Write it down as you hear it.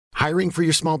Hiring for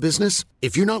your small business?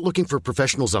 If you're not looking for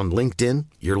professionals on LinkedIn,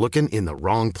 you're looking in the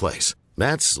wrong place.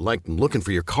 That's like looking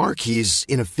for your car keys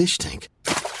in a fish tank.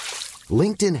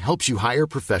 LinkedIn helps you hire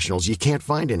professionals you can't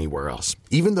find anywhere else,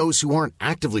 even those who aren't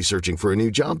actively searching for a new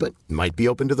job but might be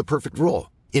open to the perfect role.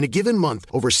 In a given month,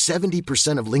 over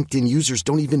 70% of LinkedIn users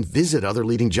don't even visit other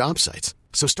leading job sites.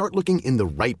 So start looking in the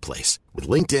right place. With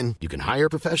LinkedIn, you can hire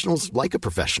professionals like a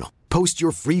professional. Post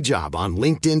your free job on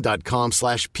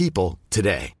linkedin.com/people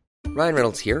today. Ryan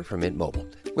Reynolds here from Mint Mobile.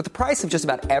 With the price of just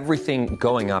about everything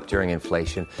going up during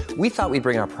inflation, we thought we'd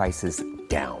bring our prices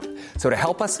down. So to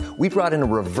help us, we brought in a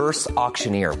reverse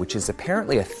auctioneer, which is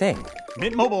apparently a thing.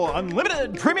 Mint Mobile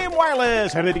Unlimited Premium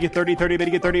Wireless. How to get 30, 30, bit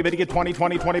to get 30, bit to get 20,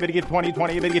 20, 20, bit to get 20,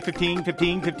 20, bit to get 15,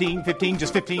 15, 15, 15,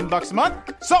 just $15 a month?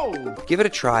 Sold! Give it a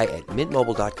try at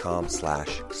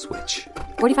mintmobile.com/switch.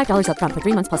 $45 up front for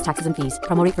 3 months plus taxes and fees.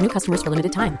 Promo rate for new customers for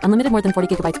limited time. Unlimited more than 40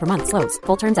 gigabytes per month. Slows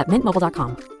full terms at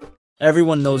mintmobile.com.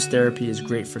 Everyone knows therapy is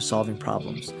great for solving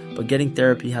problems, but getting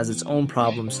therapy has its own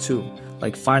problems too,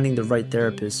 like finding the right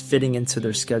therapist, fitting into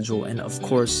their schedule, and of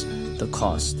course, the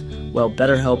cost. Well,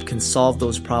 BetterHelp can solve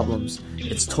those problems.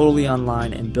 It's totally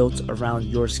online and built around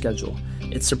your schedule.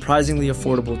 It's surprisingly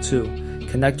affordable too.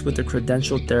 Connect with a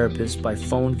credentialed therapist by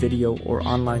phone, video, or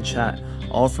online chat,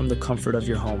 all from the comfort of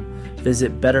your home.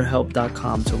 Visit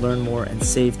BetterHelp.com to learn more and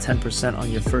save 10%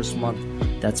 on your first month.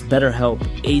 That's BetterHelp,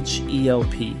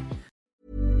 H-E-L-P.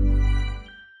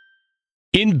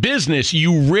 In business,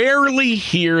 you rarely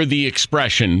hear the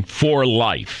expression "for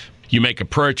life." You make a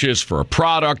purchase for a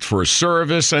product, for a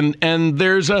service, and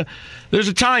there's a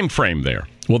time frame there.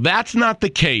 Well, that's not the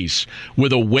case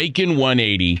with Awaken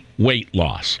 180 weight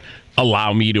loss.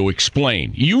 Allow me to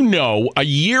explain. You know, a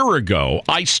year ago,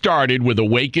 I started with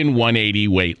Awaken 180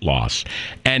 weight loss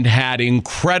and had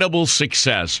incredible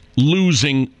success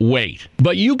losing weight.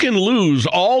 But you can lose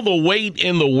all the weight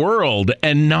in the world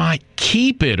and not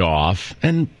keep it off.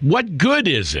 And what good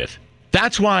is it?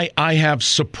 That's why I have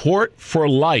support for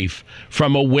life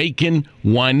from Awaken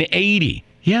 180.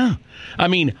 Yeah. I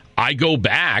mean, I go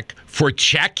back for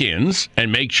check-ins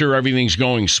and make sure everything's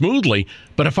going smoothly.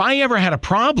 But if I ever had a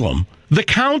problem, the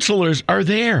counselors are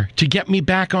there to get me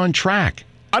back on track.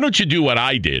 Why don't you do what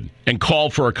I did and call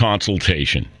for a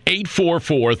consultation?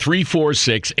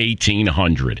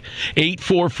 844-346-1800.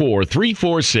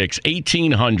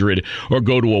 844-346-1800 or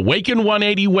go to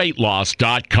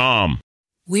awaken180weightloss.com.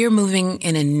 We're moving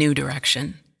in a new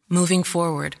direction, moving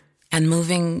forward and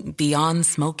moving beyond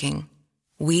smoking.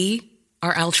 We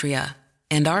are Altria,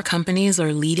 and our companies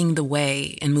are leading the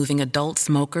way in moving adult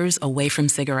smokers away from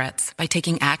cigarettes by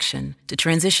taking action to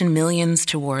transition millions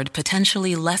toward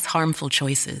potentially less harmful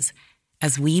choices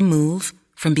as we move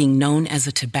from being known as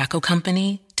a tobacco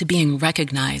company to being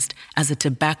recognized as a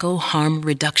tobacco harm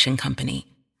reduction company.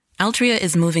 Altria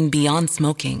is moving beyond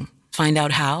smoking. Find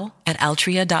out how at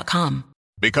altria.com.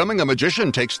 Becoming a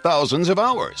magician takes thousands of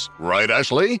hours. Right,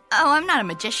 Ashley? Oh, I'm not a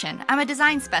magician. I'm a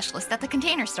design specialist at the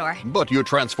Container Store. But you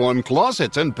transform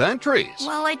closets and pantries.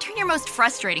 Well, I turn your most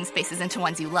frustrating spaces into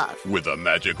ones you love. With a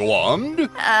magic wand?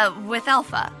 With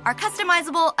Alpha, our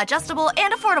customizable, adjustable,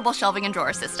 and affordable shelving and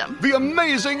drawer system. The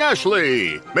amazing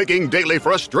Ashley! Making daily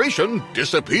frustration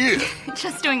disappear.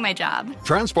 Just doing my job.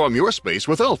 Transform your space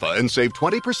with Alpha and save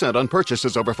 20% on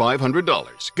purchases over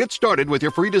 $500. Get started with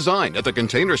your free design at the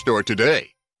Container Store today.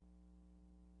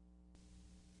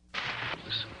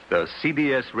 The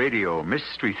CBS Radio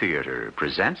Mystery Theater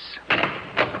presents...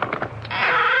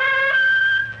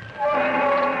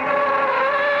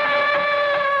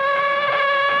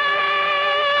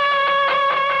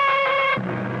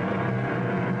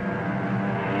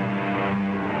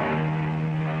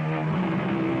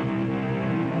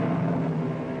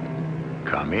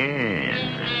 Come in.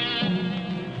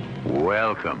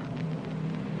 Welcome.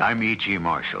 I'm E.G.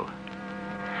 Marshall.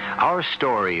 Our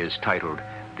story is titled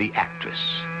The Actress.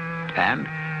 And,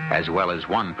 as well as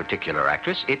one particular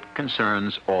actress, it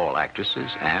concerns all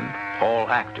actresses and all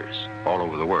actors all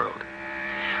over the world.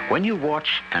 When you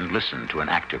watch and listen to an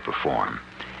actor perform,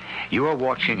 you are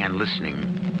watching and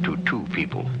listening to two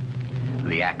people,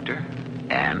 the actor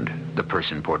and the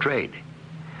person portrayed.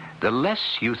 The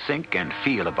less you think and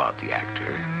feel about the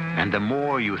actor, and the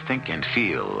more you think and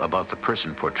feel about the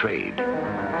person portrayed,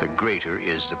 the greater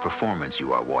is the performance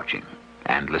you are watching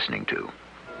and listening to.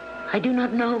 I do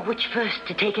not know which first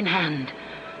to take in hand,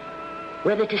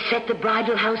 whether to set the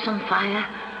bridal house on fire,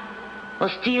 or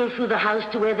steal through the house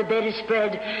to where the bed is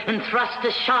spread and thrust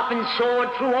a sharpened sword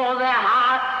through all their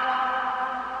hearts.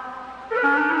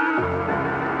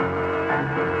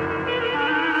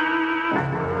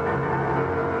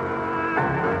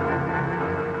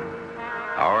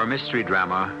 Our mystery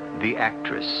drama, The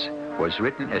Actress was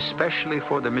written especially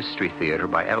for the Mystery Theater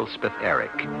by Elspeth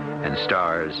Eric and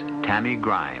stars Tammy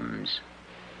Grimes.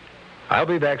 I'll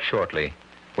be back shortly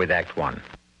with Act One.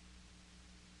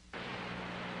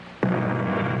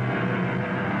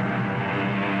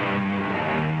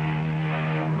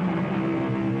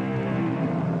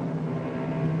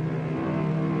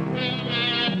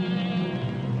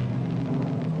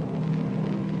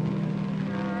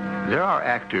 There are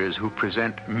actors who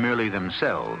present merely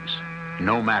themselves,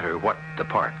 no matter what the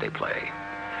part they play.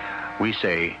 We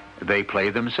say they play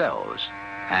themselves,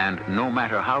 and no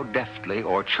matter how deftly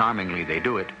or charmingly they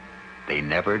do it, they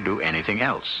never do anything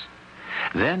else.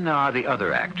 Then there are the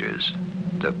other actors,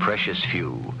 the precious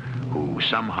few, who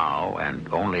somehow, and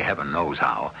only heaven knows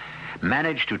how,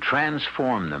 manage to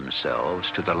transform themselves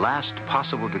to the last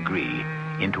possible degree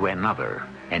into another,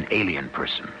 an alien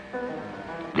person.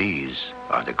 These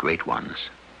are the great ones.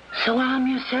 So arm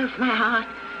yourself, my heart.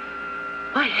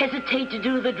 Why hesitate to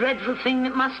do the dreadful thing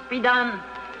that must be done?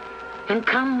 And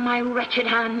come, my wretched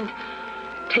hand.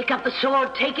 Take up the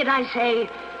sword, take it, I say.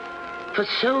 For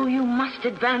so you must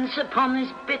advance upon this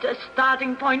bitter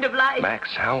starting point of life.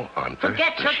 Max, how on earth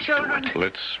Forget your children.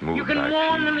 Let's move You can back.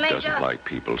 warn them later. She doesn't like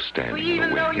people standing We in the even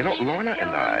way. know You know, Lorna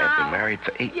and I have been married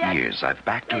for 8 years. I've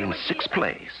backed her in 6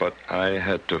 plays. But I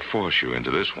had to force you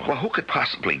into this one. Well, who could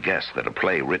possibly guess that a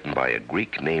play written by a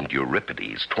Greek named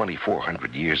Euripides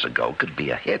 2,400 years ago could be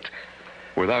a hit?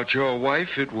 Without your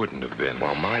wife, it wouldn't have been.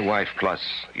 Well, my wife plus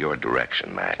your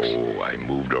direction, Max. Oh, I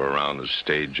moved her around the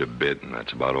stage a bit, and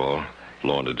that's about all.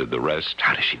 Lorna did the rest.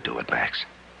 How does she do it, Max?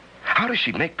 How does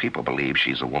she make people believe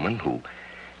she's a woman who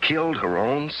killed her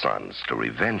own sons to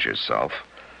revenge herself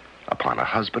upon a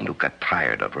husband who got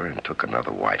tired of her and took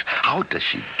another wife? How does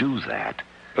she do that?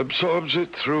 Absorbs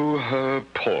it through her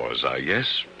pores, I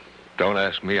guess. Don't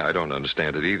ask me. I don't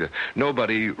understand it either.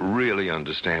 Nobody really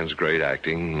understands great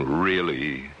acting,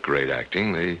 really great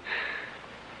acting.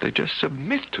 They just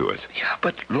submit to it. Yeah,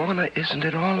 but Lorna, isn't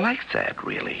it all like that,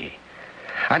 really?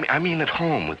 I mean, at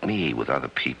home with me, with other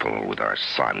people, with our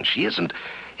son, she isn't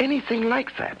anything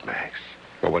like that, Max.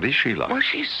 Well, what is she like? Well,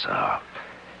 she's,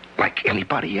 like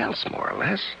anybody else, more or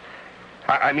less.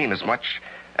 I mean, as much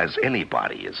as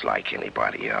anybody is like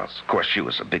anybody else. Of course, she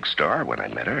was a big star when I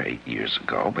met her 8 years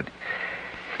ago, but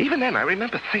even then, I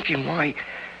remember thinking, why,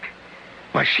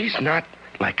 she's not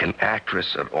like an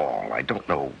actress at all. I don't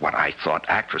know what I thought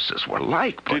actresses were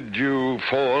like, but... Did you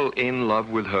fall in love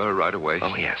with her right away?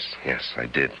 Oh, yes, I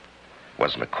did.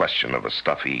 Wasn't a question of a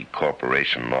stuffy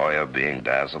corporation lawyer being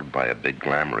dazzled by a big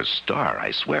glamorous star.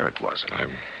 I swear it wasn't.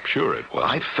 I'm sure it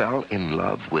wasn't. I fell in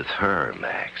love with her,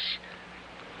 Max.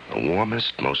 The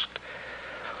warmest,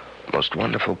 most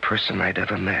wonderful person I'd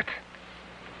ever met.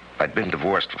 I'd been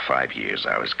divorced for 5 years.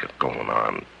 I was going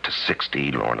on to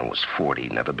 60. Lorna was 40,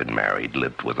 never been married,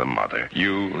 lived with her mother.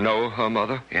 You know her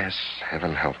mother? Yes,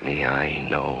 heaven help me, I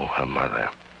know her mother.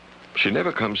 She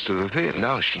never comes to the theater.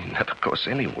 No, she never goes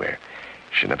anywhere.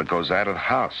 She never goes out of the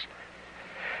house.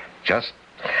 Just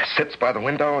sits by the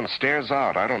window and stares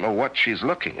out. I don't know what she's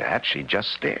looking at. She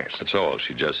just stares. That's all.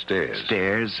 She just stares.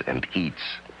 Stares and eats.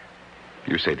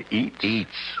 You said eats?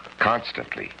 Eats.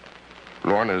 Constantly.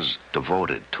 Lorna's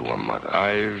devoted to her mother.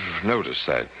 I've noticed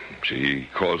that. She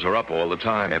calls her up all the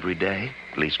time. Every day,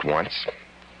 at least once.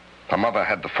 Her mother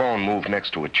had the phone moved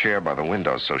next to a chair by the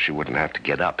window so she wouldn't have to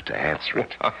get up to answer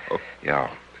it.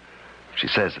 Yeah. She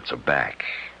says it's her back.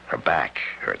 Her back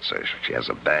hurts her. She has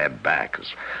a bad back,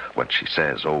 is what she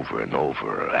says over and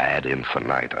over, ad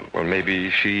infinitum. Well, maybe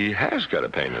she has got a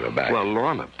pain in her back. Well,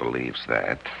 Lorna believes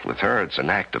that. With her, it's an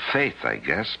act of faith, I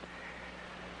guess.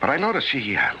 But I notice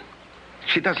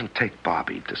she doesn't take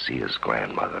Bobby to see his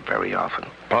grandmother very often.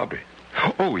 Bobby?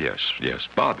 Oh, yes,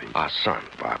 Bobby. Our son,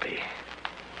 Bobby.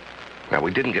 Now,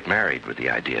 we didn't get married with the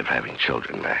idea of having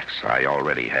children, Max. I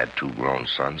already had 2 grown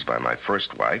sons by my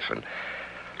first wife, and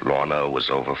Lorna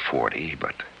was over 40,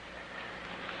 but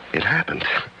it happened.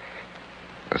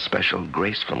 A special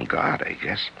grace from God, I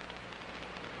guess.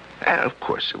 And, of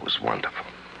course, it was wonderful.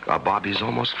 Bobby's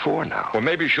almost 4 now. Well,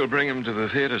 maybe she'll bring him to the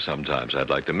theater sometimes. I'd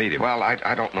like to meet him. Well,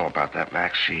 I don't know about that,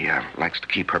 Max. She likes to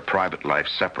keep her private life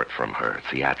separate from her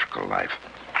theatrical life.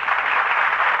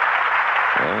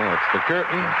 Well, that's the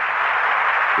curtain.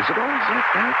 Is it always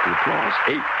like that, the applause?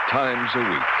 8 times a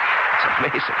week. It's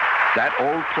amazing. That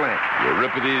old play.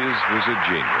 Euripides was a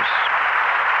genius.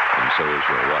 And so is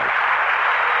your wife.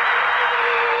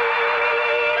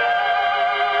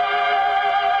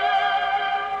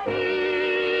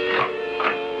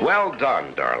 Well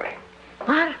done, darling.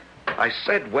 What? I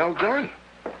said well done.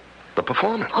 The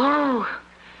performance. Oh.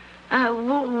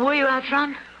 Were you out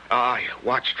front? I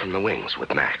watched from the wings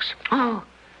with Max. Oh.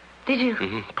 Did you?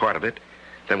 Mm-hmm, part of it.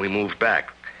 Then we moved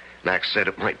back. Max said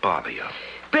it might bother you.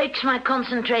 Breaks my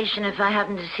concentration if I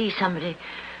happen to see somebody.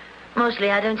 Mostly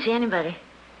I don't see anybody.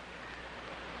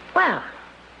 Well,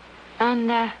 and,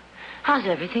 how's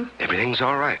everything? Everything's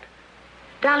all right.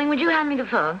 Darling, would you hand me the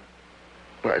phone?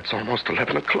 Well, it's almost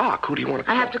 11 o'clock. Who do you want to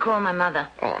call? I have to call my mother.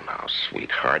 Oh, now,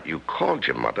 sweetheart, you called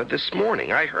your mother this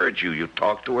morning. I heard you. You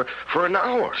talked to her for an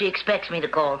hour. She expects me to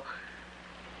call.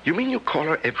 You mean you call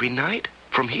her every night?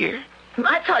 From here?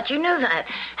 I thought you knew that.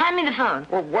 Hand me the phone.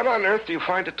 Well, what on earth do you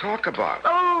find to talk about?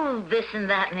 Oh, this and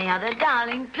that and the other.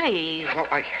 Darling, please. Well,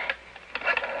 I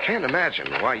can't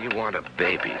imagine why you want to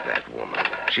baby that woman.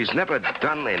 She's never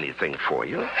done anything for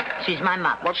you. She's my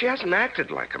mother. Well, she hasn't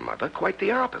acted like a mother. Quite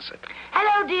the opposite.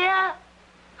 Hello, dear.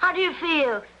 How do you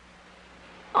feel?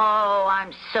 Oh,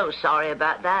 I'm so sorry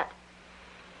about that.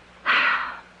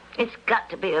 It's got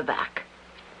to be her back.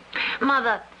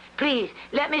 Mother, please,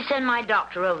 let me send my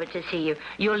doctor over to see you.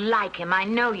 You'll like him. I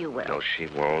know you will. No, she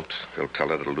won't. He'll tell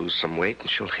her to lose some weight, and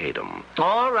she'll hate him.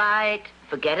 All right.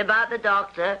 Forget about the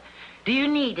doctor. Do you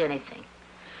need anything?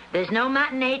 There's no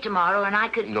matinee tomorrow, and I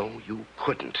could... No, you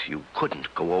couldn't. You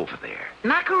couldn't go over there.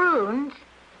 Macaroons?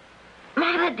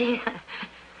 Mother, dear,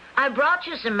 I brought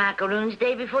you some macaroons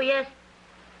day before yesterday.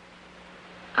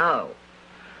 Oh.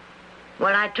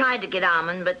 Well, I tried to get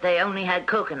almond, but they only had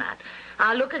coconut.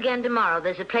 I'll look again tomorrow.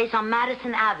 There's a place on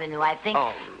Madison Avenue, I think.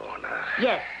 Oh, Lorna.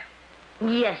 Yes.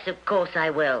 Yes, of course I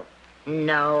will.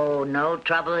 No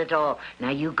trouble at all. Now,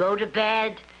 you go to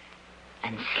bed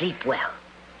and sleep well.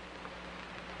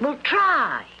 Well,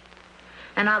 try.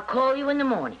 And I'll call you in the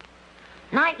morning.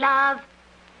 Night, love.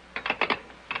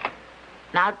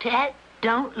 Now, Ted,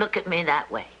 don't look at me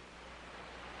that way.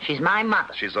 She's my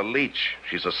mother. She's a leech.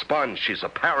 She's a sponge. She's a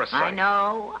parasite. I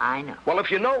know. Well,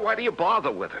 if you know, why do you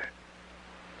bother with her?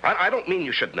 I don't mean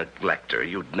you should neglect her.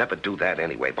 You'd never do that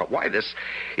anyway. But why this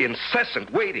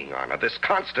incessant waiting on her, this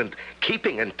constant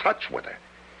keeping in touch with her?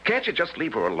 Can't you just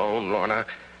leave her alone, Lorna?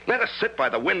 Let her sit by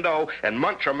the window and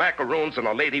munch her macaroons and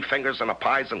her lady fingers and her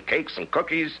pies and cakes and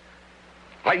cookies.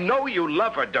 I know you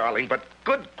love her, darling, but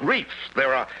good grief,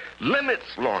 there are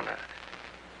limits, Lorna.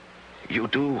 You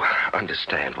do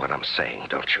understand what I'm saying,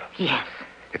 don't you? Yes.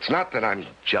 It's not that I'm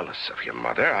jealous of your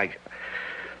mother.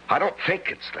 I don't think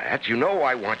it's that. You know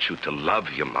I want you to love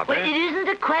your mother. Well, it isn't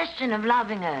a question of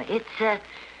loving her.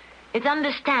 It's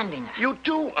understanding her. You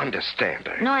do understand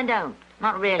her. No, I don't.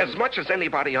 Not really. As much as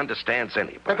anybody understands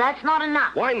anybody. But that's not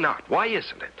enough. Why not? Why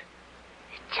isn't it?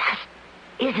 It just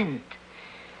isn't.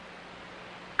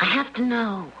 I have to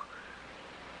know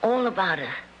all about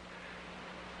her.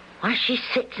 Why she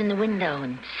sits in the window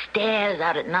and stares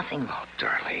out at nothing. Oh,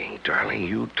 darling,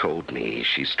 you told me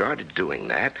she started doing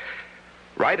that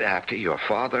right after your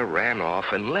father ran off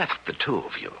and left the two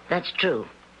of you. That's true.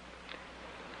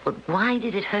 But why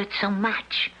did it hurt so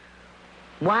much?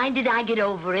 Why did I get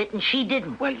over it and she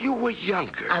didn't? Well, you were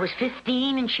younger. I was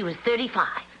 15 and she was 35.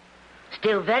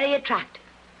 Still very attractive.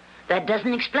 That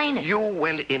doesn't explain it. You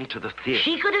went into the theater.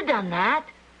 She could have done that.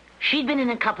 She'd been in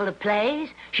a couple of plays.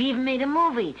 She even made a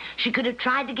movie. She could have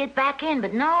tried to get back in,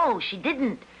 but no, she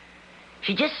didn't.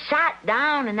 She just sat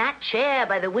down in that chair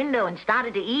by the window and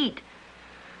started to eat.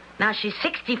 Now she's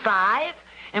 65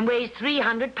 and weighs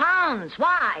 300 pounds.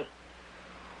 Why?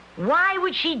 Why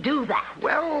would she do that?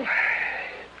 Well,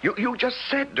 you just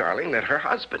said, darling, that her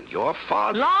husband, your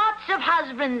father... Lots of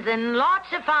husbands and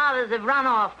lots of fathers have run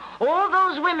off. All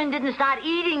those women didn't start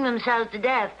eating themselves to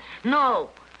death. No.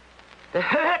 The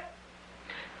hurt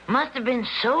must have been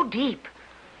so deep,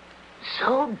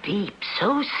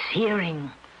 so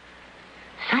searing.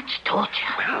 Such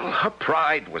torture. Well, her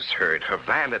pride was hurt, her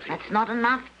vanity. That's not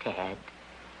enough, Ted.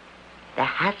 There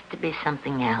has to be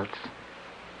something else.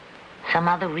 Some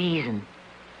other reason.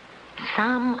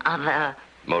 Some other...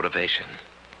 Motivation.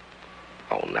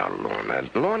 Oh, now,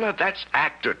 Lorna, that's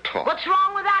actor talk. What's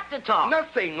wrong with actor talk?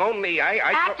 Nothing, only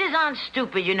Actors aren't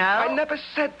stupid, you know. I never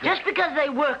said that. Just because they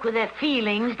work with their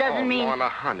feelings doesn't mean... Lorna,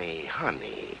 honey,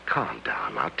 calm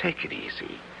down. Now, take it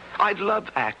easy. I love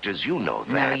actors, you know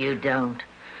that. No, you don't.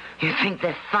 You think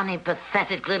they're funny,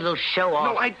 pathetic little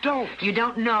show-offs. No, I don't. You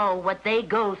don't know what they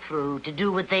go through to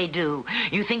do what they do.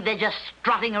 You think they're just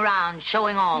strutting around,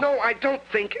 showing off. No, I don't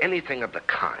think anything of the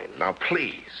kind. Now,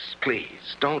 please,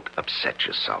 don't upset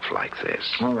yourself like this.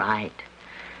 All right.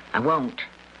 I won't.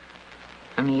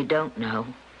 I mean, you don't know.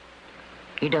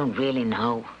 You don't really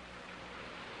know.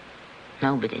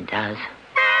 Nobody does.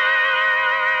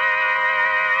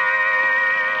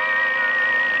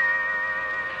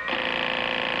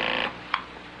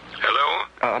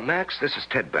 Max, this is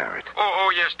Ted Barrett.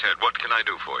 Oh, yes, Ted. What can I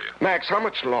do for you? Max, how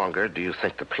much longer do you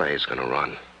think the play is going to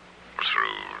run?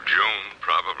 Through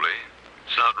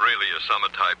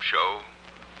summer-type show.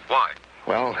 Why?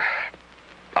 Well,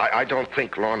 I don't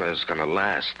think Lorna is going to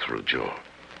last through June.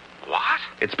 What?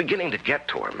 It's beginning to get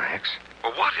to her, Max.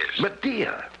 Well, what is?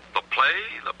 Medea. The play?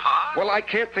 The part? Well, I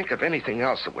can't think of anything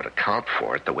else that would account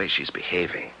for it, the way she's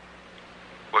behaving.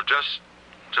 Well, just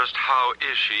how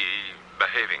is she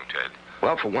behaving, Ted?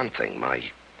 Well, for one thing,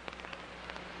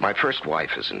 my first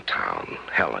wife is in town.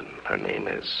 Helen, her name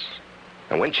is.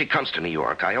 And when she comes to New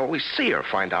York, I always see her,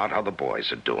 find out how the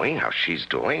boys are doing, how she's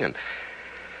doing, and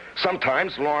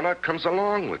sometimes Lorna comes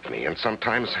along with me, and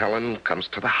sometimes Helen comes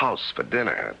to the house for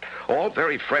dinner. All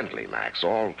very friendly, Max,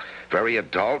 all very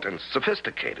adult and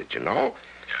sophisticated, you know?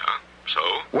 Yeah, so?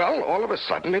 Well, all of a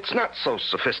sudden, it's not so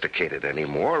sophisticated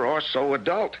anymore or so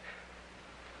adult.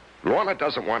 Lorna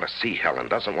doesn't want to see Helen,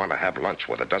 doesn't want to have lunch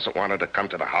with her, doesn't want her to come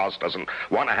to the house, doesn't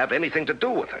want to have anything to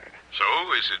do with her. So?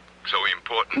 Is it so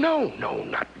important? No,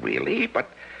 not really, but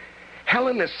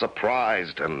Helen is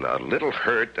surprised and a little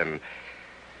hurt and...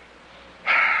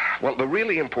 Well, the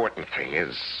really important thing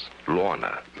is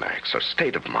Lorna, Max, her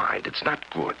state of mind. It's not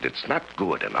good. It's not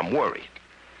good, and I'm worried.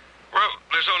 Well,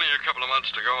 there's only a couple of months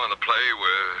to go on the play.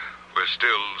 We're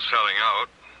still selling out.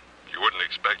 You wouldn't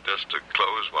expect us to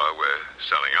close while we're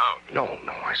selling out.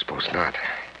 No, I suppose not.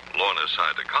 Lorna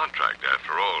signed a contract,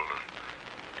 after all.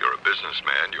 You're a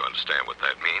businessman. You understand what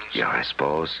that means? Yeah, I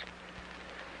suppose.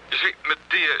 You see,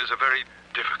 Medea is a very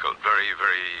difficult, very,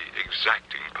 very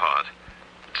exacting part.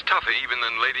 It's tougher even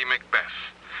than Lady Macbeth.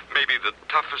 Maybe the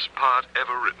toughest part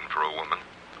ever written for a woman.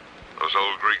 Those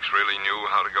old Greeks really knew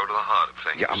how to go to the heart of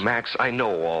things. Yeah, Max, I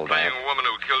know all that. Playing a woman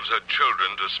who kills her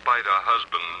children despite her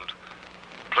husband,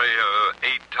 play her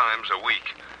 8 times a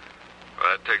week.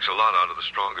 Well, that takes a lot out of the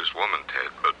strongest woman,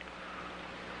 Ted, but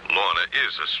Lorna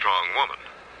is a strong woman.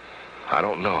 I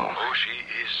don't know. Oh, she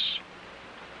is.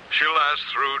 She'll last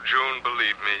through June,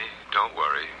 believe me. Don't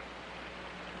worry.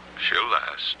 She'll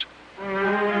last.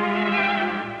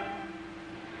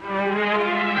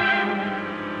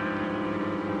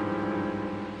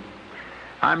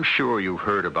 I'm sure you've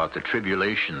heard about the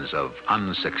tribulations of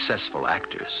unsuccessful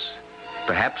actors.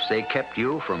 Perhaps they kept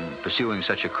you from pursuing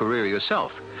such a career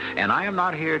yourself. And I am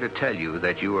not here to tell you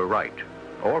that you are right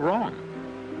or wrong.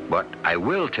 But I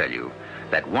will tell you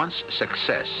that once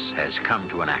success has come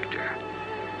to an actor,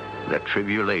 the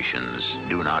tribulations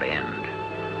do not end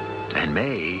and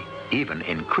may even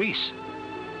increase.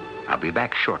 I'll be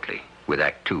back shortly with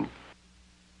Act 2.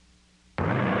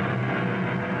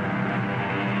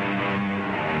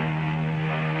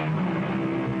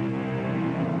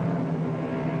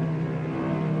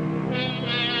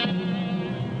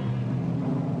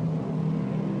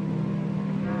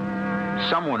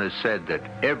 Someone has said that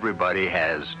everybody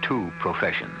has 2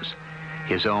 professions,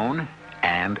 his own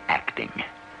and acting.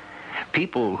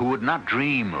 People who would not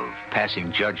dream of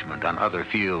passing judgment on other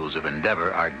fields of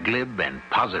endeavor are glib and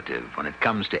positive when it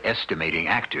comes to estimating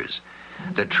actors.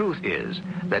 The truth is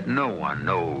that no one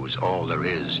knows all there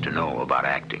is to know about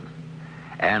acting.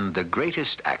 And the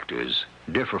greatest actors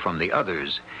differ from the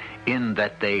others in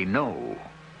that they know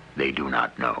they do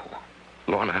not know.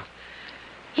 Lorna?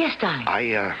 Yes, darling?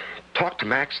 I talked to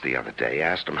Max the other day,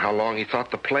 asked him how long he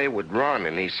thought the play would run,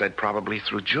 and he said probably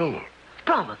through June.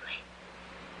 Probably.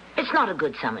 It's not a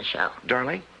good summer show.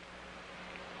 Darling,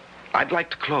 I'd like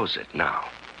to close it now.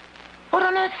 What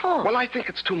on earth for? Well, I think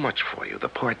it's too much for you. The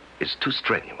part is too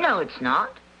strenuous. No, it's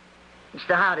not. It's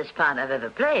the hardest part I've ever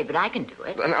played, but I can do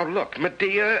it. Now, look,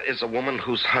 Medea is a woman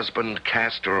whose husband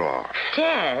cast her off.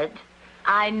 Ted,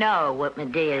 I know what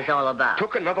Medea's all about.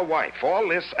 Took another wife. All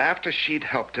this after she'd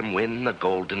helped him win the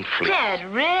Golden Fleece. Ted,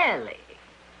 really?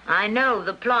 I know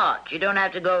the plot. You don't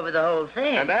have to go over the whole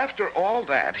thing. And after all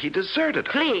that, he deserted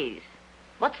her. Please.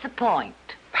 What's the point?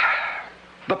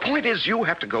 The point is you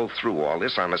have to go through all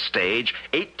this on a stage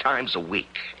 8 times a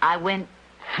week. I went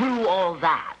through all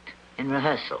that in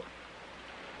rehearsal.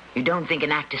 You don't think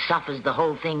an actor suffers the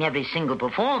whole thing every single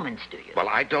performance, do you? Well,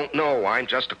 I don't know. I'm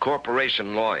just a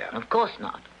corporation lawyer. Of course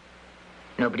not.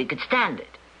 Nobody could stand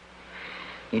it.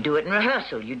 You do it in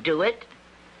rehearsal. You do it,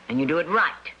 and you do it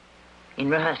right. In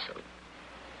rehearsal.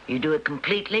 You do it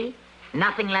completely,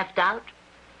 nothing left out,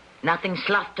 nothing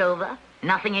sloughed over,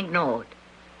 nothing ignored.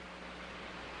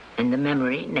 And the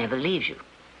memory never leaves you.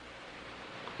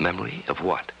 Memory of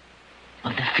what?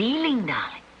 Of the feeling,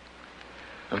 darling.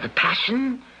 Of the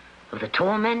passion, of the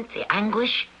torment, the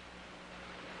anguish.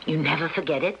 You never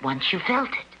forget it once you felt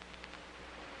it.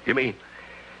 You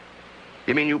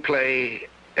mean you play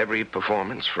every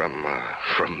performance from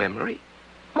memory?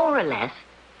 More or less.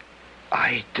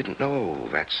 I didn't know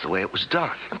that's the way it was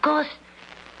done. Of course,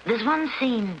 there's one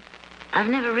scene I've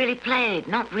never really played.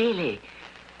 Not really.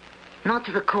 Not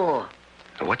to the core.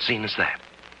 What scene is that?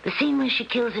 The scene where she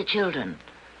kills her children,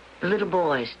 the little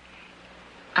boys.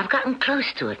 I've gotten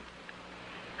close to it.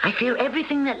 I feel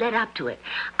everything that led up to it.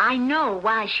 I know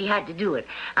why she had to do it.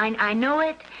 I know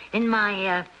it in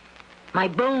my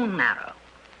bone marrow.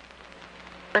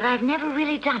 But I've never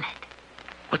really done it.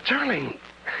 Well,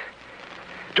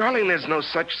 darling, there's no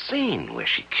such scene where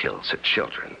she kills her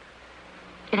children.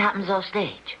 It happens off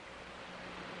stage.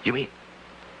 You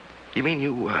mean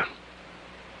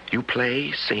you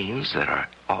play scenes that are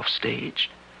off stage?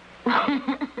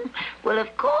 Well,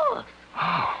 of course.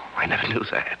 Oh, I never knew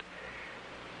that.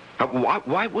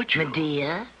 Why would you?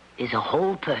 Medea is a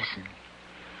whole person.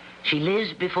 She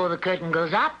lives before the curtain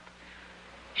goes up.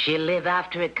 She'll live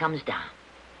after it comes down.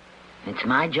 It's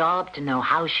my job to know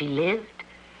how she lived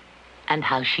and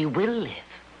how she will live.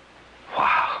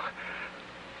 Wow.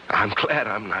 I'm glad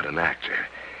I'm not an actor.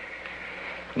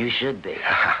 You should be.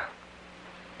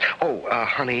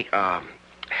 Honey,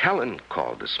 Helen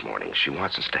called this morning. She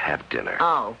wants us to have dinner.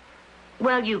 Oh.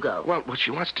 Well, you go. Well,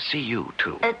 she wants to see you,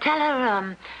 too. Tell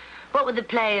her, what with the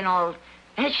play and all.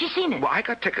 Has she seen it? Well, I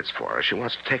got tickets for her. She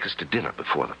wants to take us to dinner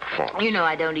before the performance. You know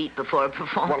I don't eat before a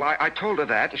performance. Well, I told her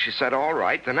that, and she said, all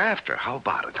right, then after. How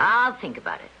about it? I'll think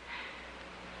about it.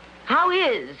 How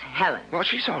is Helen? Well,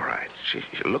 she's all right. She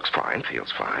looks fine,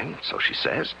 feels fine, so she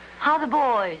says. How are the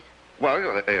boys?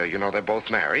 Well, they're both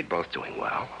married, both doing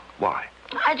well. Why?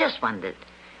 I just wondered.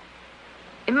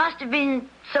 It must have been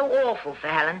so awful for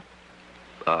Helen.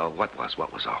 What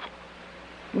was awful?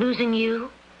 Losing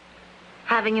you?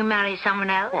 Having you marry someone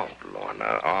else? Oh, Lorna,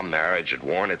 our marriage had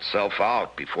worn itself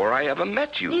out before I ever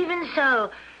met you. Even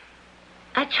so,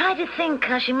 I try to think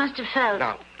how she must have felt.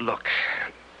 Now, look,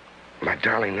 my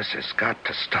darling, this has got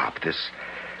to stop. This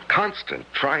constant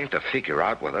trying to figure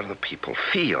out what other people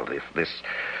feel. This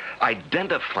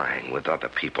identifying with other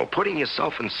people, putting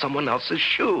yourself in someone else's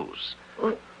shoes.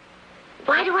 Well,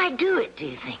 why do I do it, do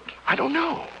you think? I don't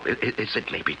know. Is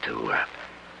it maybe to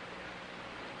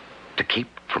keep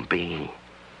from being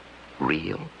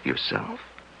real yourself?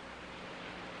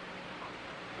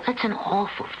 That's an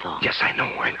awful thought. Yes, I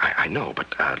know. I know.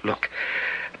 But, look,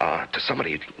 to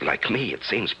somebody like me, it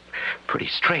seems pretty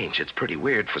strange. It's pretty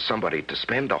weird for somebody to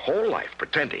spend a whole life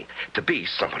pretending to be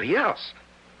somebody else.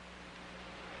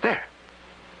 There.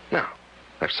 Now,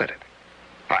 I've said it.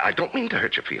 I don't mean to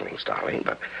hurt your feelings, darling,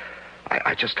 but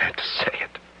I just had to say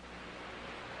it.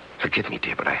 Forgive me,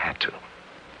 dear, but I had to.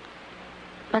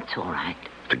 That's all right.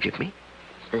 Forgive me?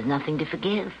 There's nothing to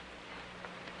forgive.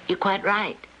 You're quite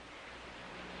right.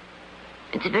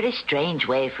 It's a very strange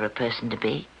way for a person to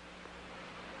be.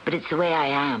 But it's the way I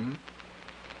am.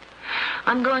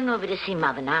 I'm going over to see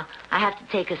Mother now. I have to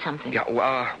take her something. Yeah,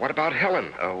 what about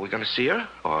Helen? Are we going to see her,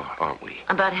 or aren't we?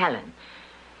 About Helen.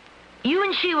 You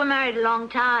and she were married a long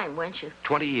time, weren't you?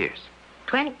 20 years.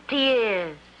 20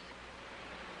 years.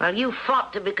 Well, you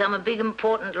fought to become a big,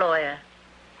 important lawyer.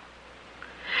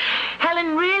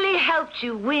 Helen really helped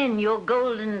you win your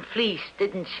golden fleece,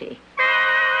 didn't she?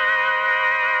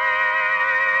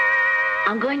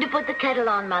 I'm going to put the kettle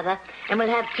on, Mother, and we'll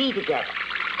have tea together.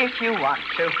 If you want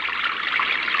to.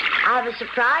 I have a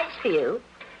surprise for you.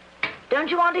 Don't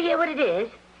you want to hear what it is?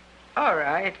 All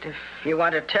right, if you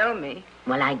want to tell me.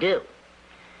 Well, I do.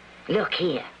 Look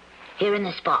here. Here in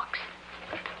this box.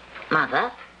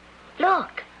 Mother,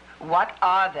 look. What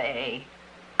are they?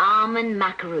 Almond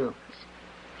macaroons.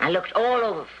 I looked all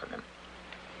over for them.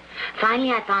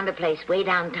 Finally, I found a place way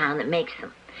downtown that makes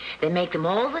them. They make them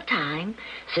all the time,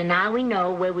 so now we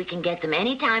know where we can get them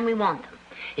anytime we want them.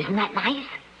 Isn't that nice?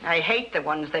 I hate the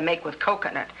ones they make with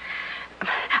coconut.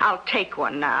 I'll take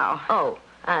one now. Oh,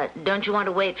 don't you want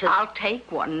to wait till... I'll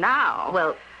take one now.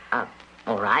 Well,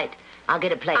 all right. I'll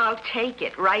get a plate. I'll take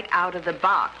it right out of the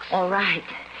box. All right.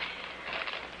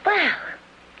 Well,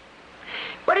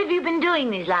 what have you been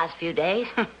doing these last few days?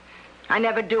 I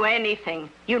never do anything.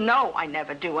 You know I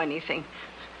never do anything.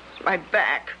 My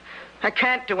back. I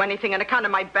can't do anything on account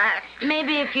of my back.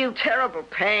 Maybe if you... Terrible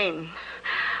pain.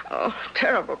 Oh,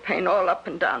 terrible pain all up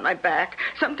and down my back.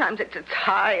 Sometimes it's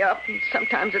high up, and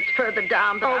sometimes it's further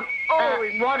down, but I'm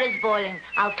always... water's boiling.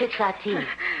 I'll fix our tea.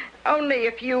 Only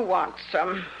if you want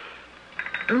some.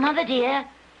 Mother, dear,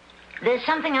 there's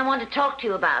something I want to talk to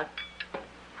you about.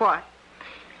 What?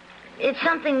 It's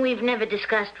something we've never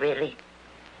discussed, really.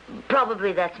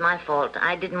 Probably that's my fault.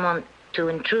 I didn't want to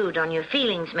intrude on your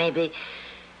feelings, maybe.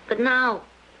 But now,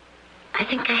 I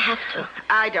think I have to.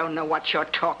 I don't know what you're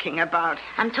talking about.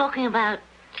 I'm talking about...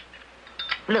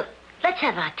 Look, let's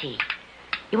have our tea.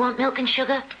 You want milk and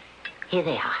sugar? Here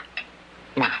they are.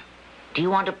 Now, do you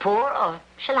want to pour, or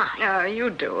shall I? You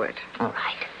do it. All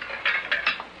right.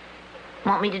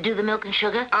 Want me to do the milk and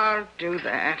sugar? I'll do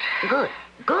that.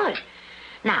 Good.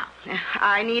 Now.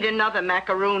 I need another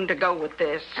macaroon to go with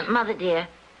this. Mother, dear,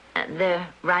 they're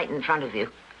right in front of you.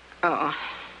 Oh.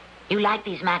 You like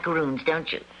these macaroons,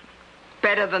 don't you?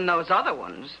 Better than those other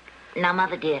ones. Now,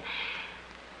 Mother, dear,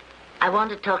 I want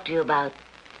to talk to you about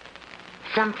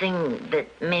something that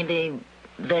may be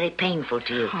very painful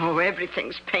to you. Oh,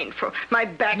 everything's painful. My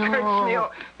back hurts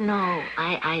me. No,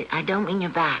 I don't mean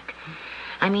your back.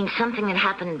 I mean something that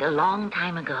happened a long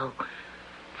time ago.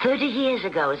 30 years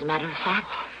ago, as a matter of fact.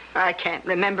 I can't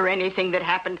remember anything that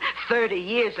happened 30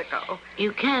 years ago.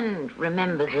 You can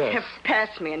remember this.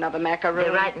 Pass me another macaroon.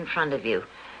 They're right in front of you.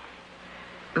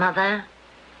 Mother,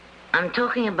 I'm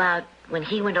talking about when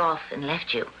he went off and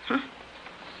left you.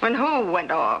 When who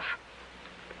went off?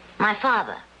 My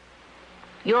father.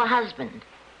 Your husband.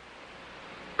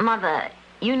 Mother,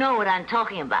 you know what I'm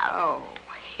talking about. Oh,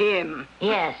 him.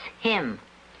 Yes, him.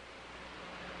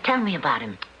 Tell me about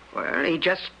him. Well, he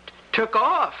just took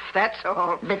off, that's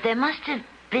all. But there must have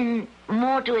been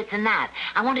more to it than that.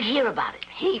 I want to hear about it.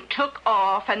 He took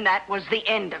off, and that was the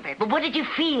end of it. But what did you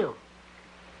feel?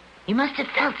 You must have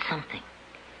felt something.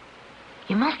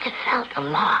 You must have felt a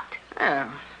lot.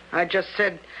 Well, I just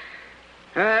said,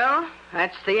 well,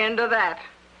 that's the end of that.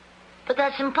 But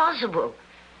that's impossible.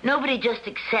 Nobody just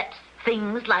accepts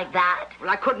things like that. Well,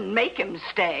 I couldn't make him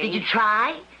stay. Did you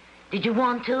try? Did you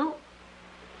want to?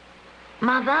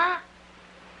 Mother?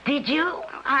 Did you?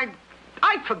 I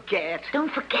forget.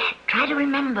 Don't forget. Try to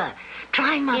remember.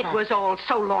 Try, Mother. It was all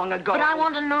so long ago. But I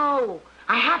want to know.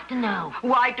 I have to know.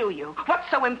 Why do you? What's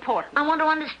so important? I want to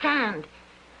understand.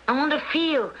 I want to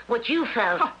feel what you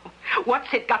felt. Oh,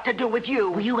 what's it got to do with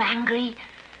you? Were you angry?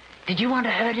 Did you want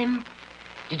to hurt him?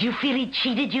 Did you feel he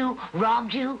cheated you,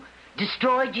 robbed you,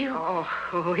 destroyed you?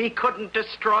 Oh, he couldn't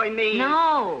destroy me.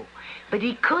 No, but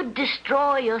he could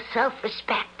destroy your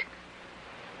self-respect,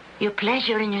 your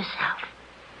pleasure in yourself,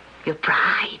 your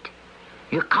pride,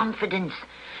 your confidence,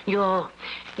 your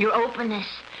openness,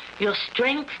 your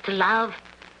strength to love.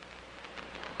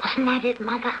 Wasn't that it,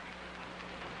 Mother?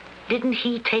 Didn't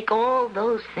he take all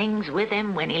those things with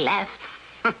him when he left?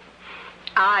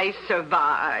 I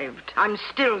survived. I'm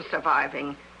still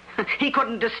surviving. He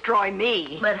couldn't destroy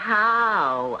me. But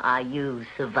how are you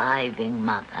surviving,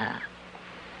 Mother?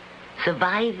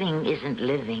 Surviving isn't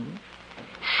living,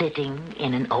 sitting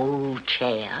in an old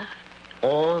chair,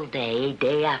 all day,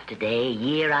 day after day,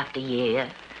 year after year,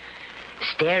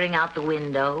 staring out the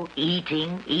window,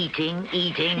 eating.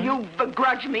 You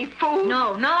begrudge me food?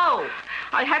 No.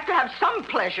 I had to have some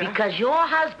pleasure. Because your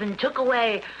husband took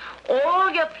away all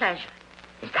your pleasure.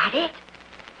 Is that it?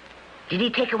 Did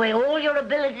he take away all your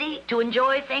ability to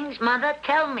enjoy things? Mother,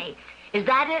 tell me. Is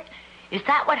that it? Is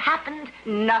that what happened?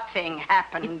 Nothing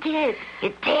happened.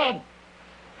 It did.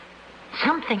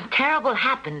 Something terrible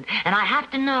happened, and I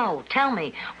have to know. Tell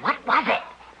me, what was it?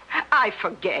 I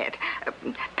forget.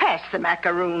 Pass the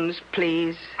macaroons,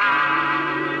 please.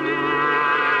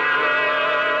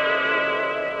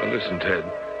 Well, listen,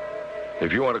 Ted.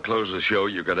 If you want to close the show,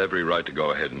 you've got every right to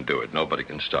go ahead and do it. Nobody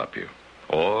can stop you.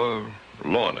 Or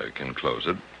Lorna can close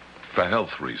it for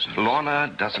health reasons.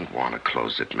 Lorna doesn't want to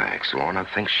close it, Max. Lorna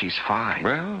thinks she's fine.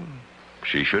 Well,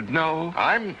 she should know.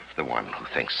 I'm the one who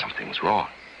thinks something's wrong.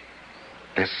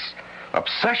 This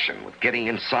obsession with getting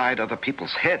inside other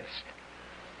people's heads.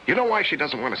 You know why she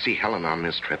doesn't want to see Helen on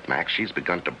this trip, Max? She's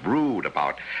begun to brood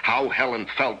about how Helen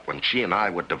felt when she and I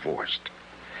were divorced.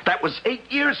 That was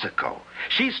 8 years ago.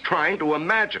 She's trying to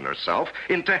imagine herself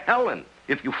into Helen,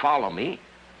 if you follow me.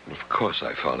 Of course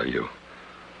I follow you.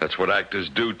 That's what actors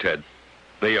do, Ted.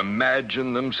 They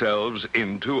imagine themselves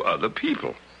into other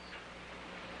people.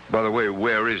 By the way,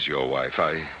 where is your wife?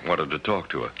 I wanted to talk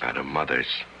to her. At her mother's.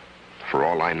 For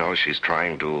all I know, she's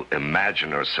trying to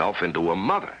imagine herself into a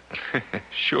mother.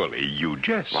 Surely you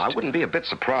jest. Well, I wouldn't be a bit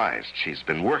surprised. She's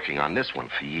been working on this one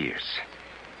for years.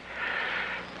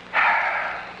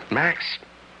 Max,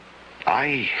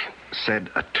 I said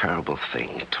a terrible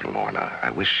thing to Lorna.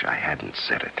 I wish I hadn't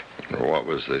said it. What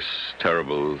was this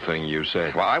terrible thing you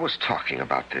said? Well, I was talking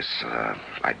about this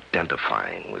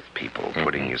identifying with people,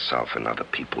 putting yourself in other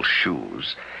people's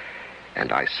shoes.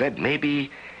 And I said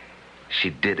maybe she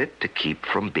did it to keep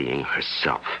from being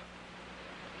herself.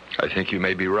 I think you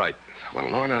may be right. Well,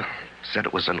 Lorna said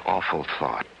it was an awful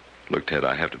thought. Look, Ted,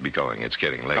 I have to be going. It's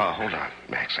getting late. Oh, hold on,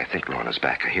 Max. I think Lorna's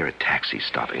back. I hear a taxi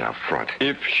stopping out front.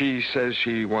 If she says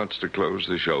she wants to close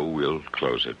the show, we'll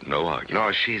close it. No argument.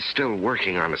 No, she's still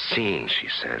working on a scene, she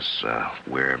says,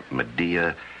 where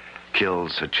Medea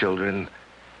kills her children.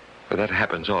 But that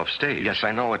happens off stage. Yes,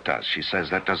 I know it does. She says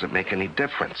that doesn't make any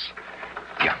difference.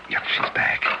 Yeah, she's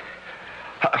back.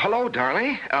 Hello,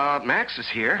 darling. Max is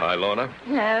here. Hi, Lorna.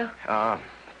 No.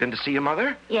 Been to see your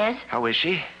mother? Yes. How is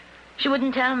she? She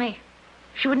wouldn't tell me.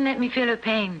 She wouldn't let me feel her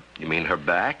pain. You mean her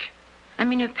back? I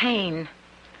mean her pain.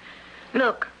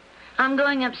 Look, I'm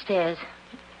going upstairs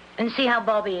and see how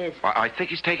Bobby is. I think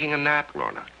he's taking a nap,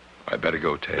 Lorna. I better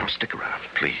go, Ted. Now, stick around,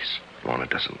 please. Lorna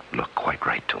doesn't look quite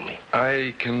right to me.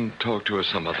 I can talk to her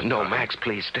some other time. No, Max,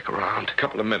 please, stick around. A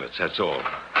couple of minutes, that's all.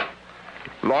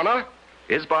 Lorna,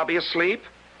 is Bobby asleep?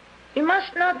 You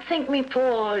must not think me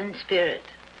poor in spirit.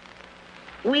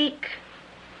 Weak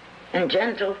and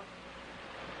gentle.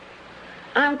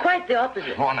 I'm quite the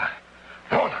opposite. Lorna.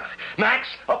 Max,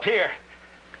 up here.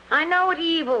 I know what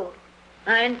evil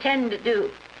I intend to do.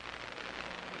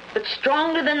 But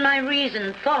stronger than my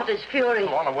reason, thought is fury.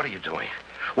 Lorna, what are you doing?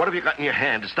 What have you got in your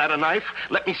hand? Is that a knife?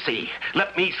 Let me see.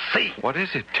 Let me see. What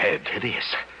is it, Ted? It is.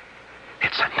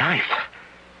 It's a knife.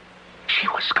 She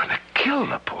was gonna kill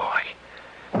the boy.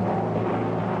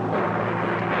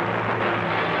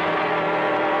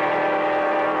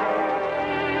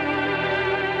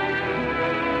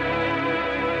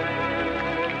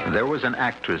 There was an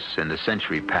actress in the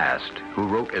century past who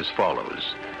wrote as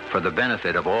follows, for the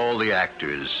benefit of all the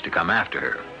actors to come after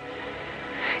her.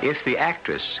 If the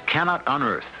actress cannot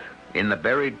unearth in the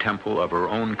buried temple of her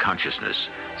own consciousness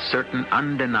certain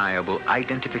undeniable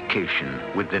identification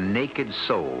with the naked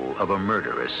soul of a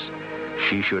murderess,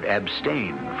 she should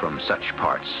abstain from such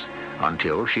parts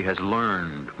until she has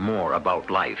learned more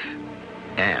about life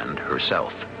and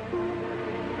herself.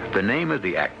 The name of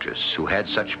the actress who had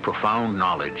such profound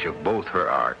knowledge of both her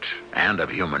art and of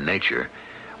human nature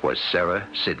was Sarah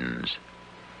Siddons.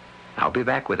 I'll be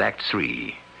back with Act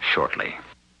 3 shortly.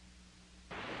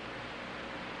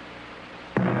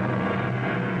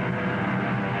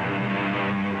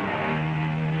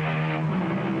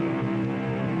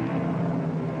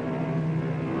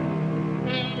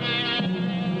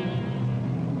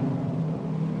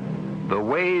 The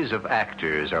ways of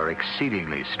actors are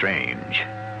exceedingly strange.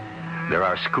 There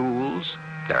are schools,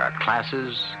 there are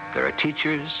classes, there are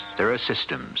teachers, there are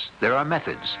systems, there are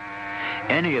methods.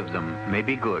 Any of them may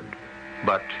be good,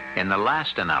 but in the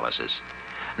last analysis,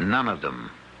 none of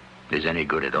them is any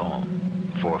good at all.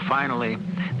 For finally,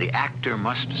 the actor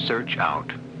must search out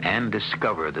and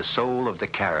discover the soul of the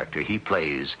character he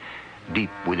plays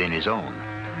deep within his own.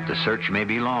 The search may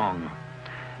be long,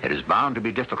 it is bound to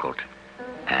be difficult,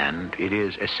 and it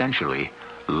is essentially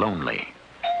lonely.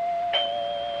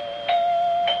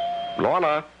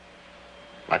 Lorna,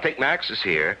 I think Max is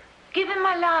here. Give him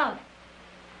my love.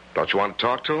 Don't you want to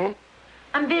talk to him?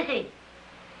 I'm busy.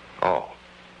 Oh,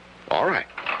 all right.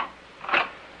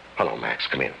 Hello, Max.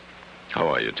 Come in. How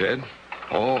are you, Ted?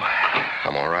 Oh,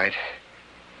 I'm all right.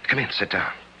 Come in, sit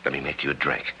down. Let me make you a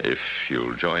drink. If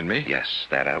you'll join me? Yes,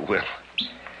 that I will.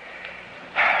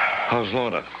 How's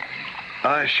Lorna?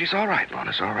 She's all right,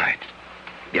 Lorna's all right.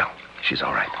 Yeah, she's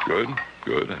all right.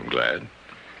 Good, I'm glad.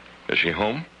 Is she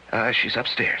home? She's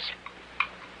upstairs.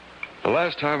 The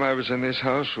last time I was in this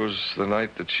house was the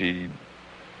night that she...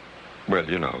 Well,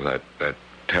 you know, that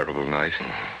terrible night.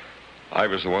 I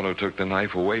was the one who took the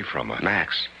knife away from her.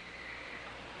 Max,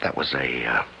 that was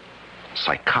a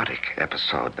psychotic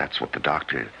episode. That's what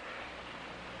the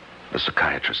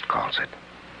psychiatrist calls it.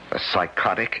 A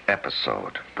psychotic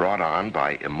episode brought on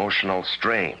by emotional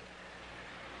strain.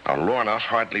 Now, Lorna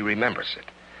hardly remembers it.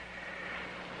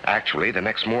 Actually, the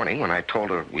next morning when I told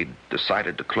her we'd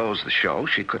decided to close the show,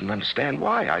 she couldn't understand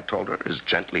why. I told her as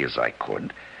gently as I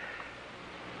could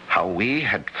how we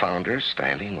had found her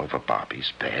standing over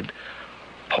Bobby's bed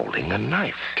holding a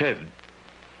knife. Ted,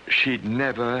 she'd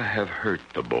never have hurt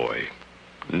the boy.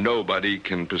 Nobody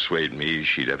can persuade me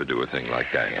she'd ever do a thing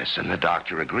like that. Yes, and the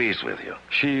doctor agrees with you.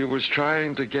 She was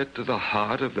trying to get to the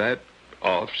heart of that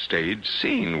off-stage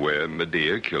scene where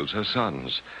Medea kills her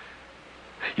sons.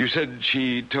 You said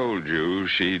she told you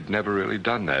she'd never really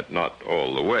done that, not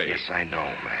all the way. Yes, I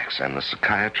know, Max, and the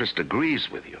psychiatrist agrees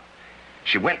with you.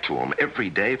 She went to him every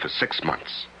day for 6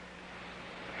 months.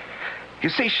 You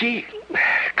see, she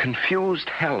confused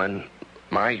Helen,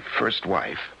 my first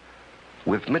wife,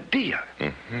 with Medea.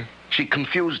 Mm-hmm. She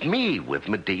confused me with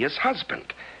Medea's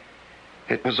husband.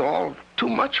 It was all too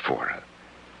much for her.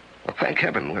 Well, thank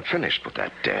heaven we're finished with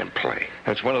that damn play.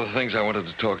 That's one of the things I wanted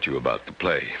to talk to you about, the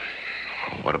play.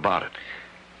 What about it?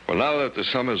 Well, now that the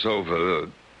summer's over,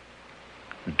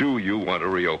 do you want to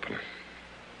reopen?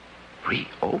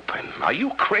 Reopen? Are you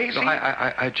crazy? No,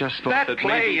 I just thought that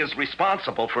play maybe... is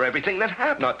responsible for everything that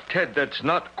happened. No, Ted, that's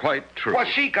not quite true. Well,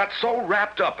 she got so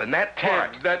wrapped up in that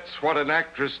part. Ted, that's what an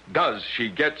actress does. She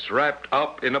gets wrapped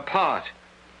up in a part.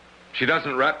 She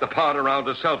doesn't wrap the part around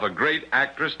herself. A great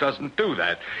actress doesn't do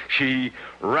that. She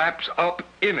wraps up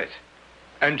in it.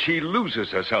 And she loses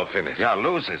herself in it. Yeah,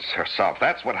 loses herself.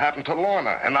 That's what happened to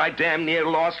Lorna, and I damn near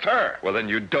lost her. Well, then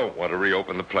you don't want to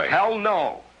reopen the play. Hell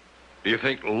no. Do you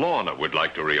think Lorna would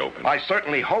like to reopen? I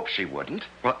certainly hope she wouldn't.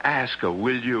 Well, ask her,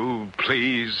 will you?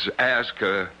 Please ask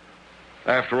her.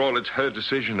 After all, it's her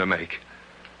decision to make.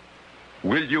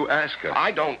 Will you ask her?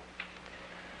 I don't...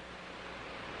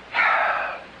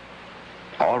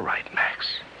 All right, Max.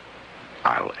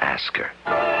 I'll ask her.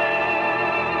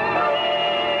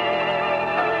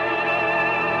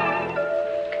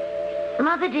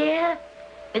 Mother, dear,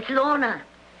 it's Lorna.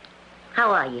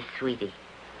 How are you, sweetie?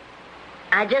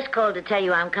 I just called to tell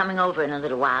you I'm coming over in a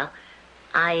little while.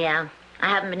 I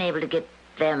haven't been able to get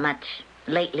there much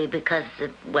lately because,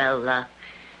 I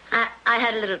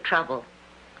had a little trouble.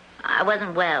 I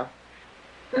wasn't well.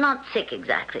 Not sick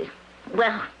exactly.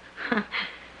 Well,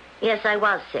 yes, I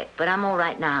was sick, but I'm all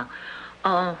right now.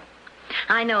 Oh,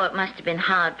 I know it must have been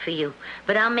hard for you,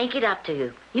 but I'll make it up to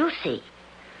you. You'll see.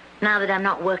 Now that I'm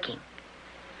not working.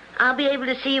 I'll be able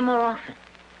to see you more often.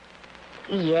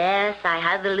 Yes, I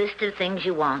have the list of things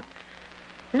you want.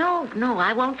 No,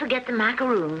 I won't forget the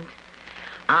macaroons.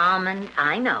 Almond,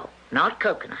 I know, not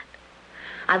coconut.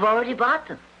 I've already bought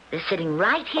them. They're sitting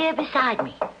right here beside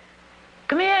me.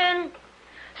 Come in.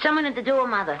 Someone at the door,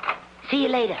 Mother. See you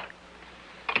later.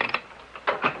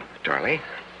 Darling,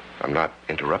 I'm not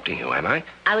interrupting you, am I?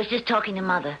 I was just talking to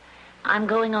Mother. I'm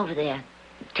going over there.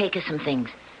 Take her some things.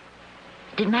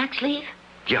 Did Max leave?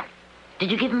 Yeah. Did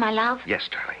you give him my love? Yes,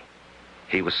 darling.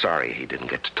 He was sorry he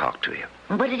didn't get to talk to you.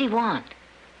 What did he want?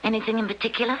 Anything in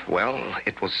particular? Well,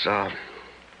 it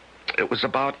was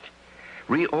about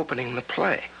reopening the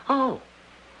play. Oh.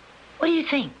 What do you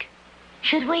think?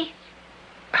 Should we?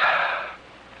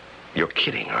 You're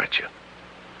kidding, aren't you?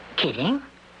 Kidding?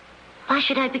 Why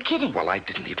should I be kidding? Well, I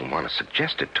didn't even want to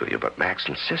suggest it to you, but Max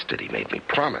insisted. He made me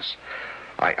promise.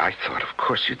 I thought, of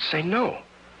course, you'd say no.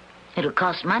 It'll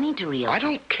cost money to reopen. I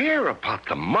don't care about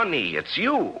the money. It's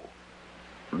you.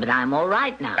 But I'm all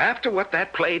right now. After what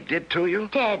that play did to you?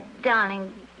 Ted,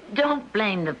 darling, don't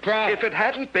blame the play. If it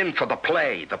hadn't been for the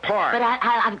play, the part... But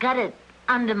I've got it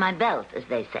under my belt, as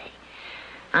they say.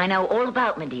 I know all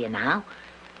about Medea now.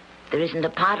 There isn't a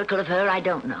particle of her I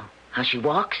don't know. How she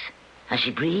walks, how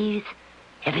she breathes,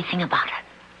 everything about her.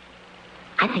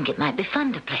 I think it might be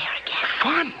fun to play her again.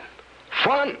 Fun?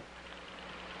 Fun?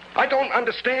 I don't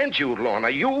understand you, Lorna.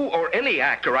 You or any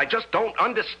actor. I just don't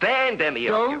understand any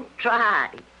of you. Don't try.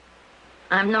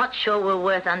 I'm not sure we're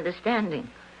worth understanding.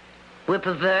 We're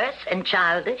perverse and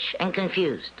childish and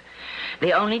confused.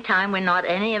 The only time we're not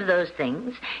any of those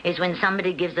things is when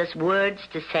somebody gives us words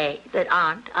to say that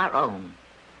aren't our own.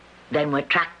 Then we're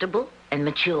tractable and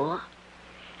mature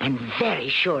and very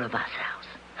sure of ourselves.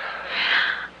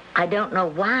 I don't know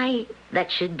why that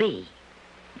should be,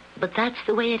 but that's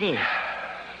the way it is.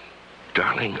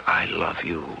 Darling, I love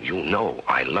you. You know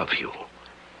I love you.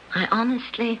 I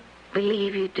honestly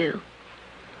believe you do.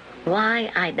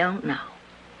 Why, I don't know.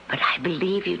 But I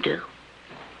believe you do.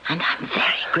 And I'm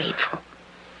very grateful.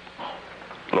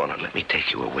 Lorna, let me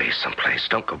take you away someplace.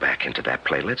 Don't go back into that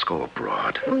play. Let's go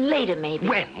abroad. Later, maybe.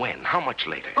 When? How much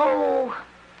later? Oh,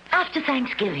 after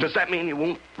Thanksgiving. Does that mean you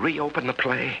won't reopen the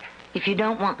play? If you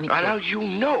don't want me to. Now, you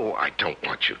know I don't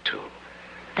want you to.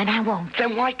 Then I won't.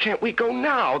 Then why can't we go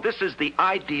now? This is the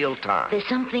ideal time. There's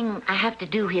something I have to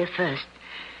do here first.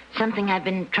 Something I've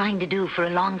been trying to do for a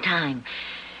long time.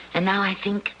 And now I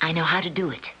think I know how to do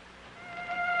it.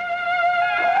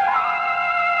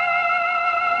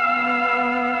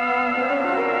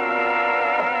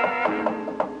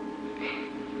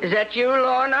 Is that you,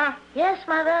 Lorna? Yes,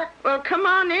 Mother. Well, come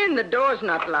on in. The door's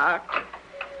not locked.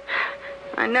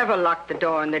 I never lock the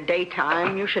door in the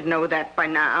daytime. You should know that by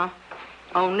now.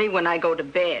 Only when I go to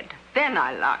bed. Then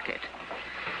I lock it.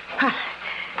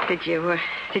 Did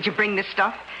you bring this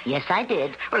stuff? Yes, I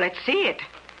did. Well, let's see it.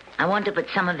 I want to put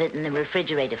some of it in the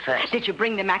refrigerator first. Did you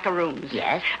bring the macaroons?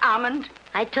 Yes. Almond?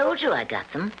 I told you I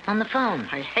got them on the phone.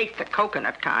 I hate the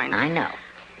coconut kind. I know.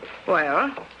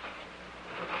 Well?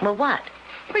 Well, what?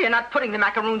 Well, you're not putting the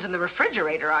macaroons in the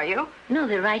refrigerator, are you? No,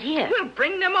 they're right here. Well,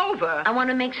 bring them over. I want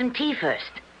to make some tea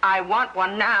first. I want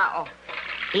one now.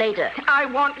 Later. I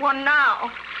want one now.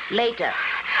 Later.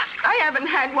 I haven't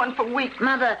had one for weeks.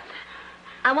 Mother,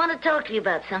 I want to talk to you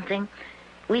about something.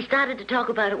 We started to talk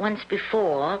about it once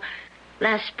before,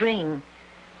 last spring.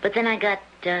 But then I got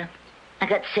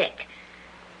sick.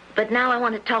 But now I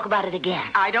want to talk about it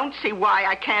again. I don't see why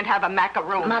I can't have a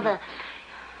macaroon. Mother,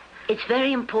 it's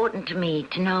very important to me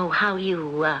to know how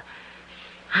you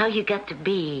got to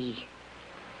be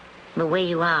The way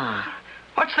you are.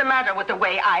 What's the matter with the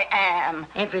way I am?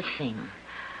 Everything.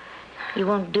 You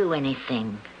won't do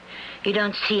anything. You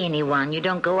don't see anyone. You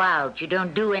don't go out. You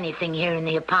don't do anything here in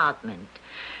the apartment.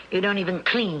 You don't even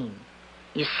clean.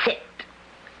 You sit.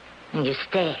 And you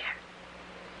stare.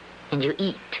 And you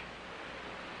eat.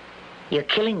 You're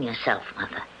killing yourself,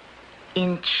 Mother.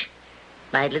 Inch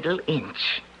by little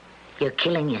inch. You're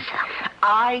killing yourself.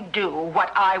 I do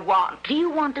what I want. Do you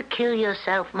want to kill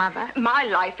yourself, Mother? My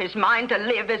life is mine to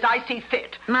live as I see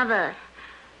fit. Mother,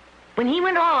 when he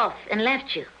went off and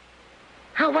left you,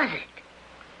 how was it?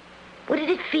 What did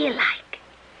it feel like?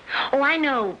 Oh, I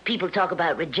know people talk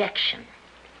about rejection.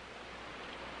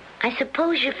 I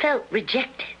suppose you felt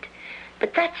rejected.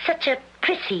 But that's such a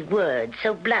prissy word,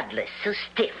 so bloodless, so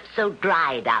stiff, so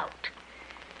dried out.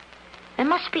 There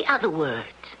must be other words.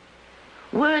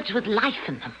 Words with life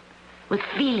in them, with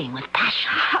feeling, with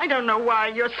passion. I don't know why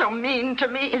you're so mean to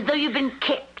me. As though you've been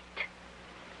kicked.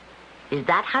 Is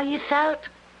that how you felt?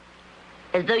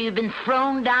 As though you'd been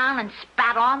thrown down and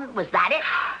spat on? Was that it?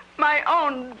 My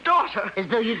own daughter. As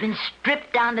though you'd been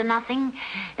stripped down to nothing?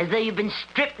 As though you'd been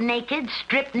stripped naked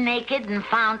and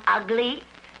found ugly?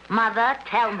 Mother,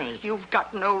 tell me. You've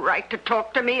got no right to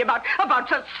talk to me about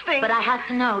such things. But I have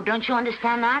to know. Don't you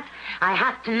understand that? I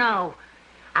have to know.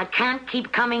 I can't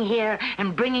keep coming here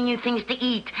and bringing you things to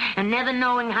eat and never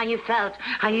knowing how you felt,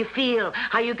 how you feel,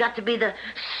 how you got to be the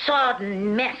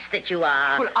sodden mess that you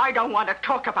are. Well, I don't want to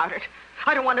talk about it.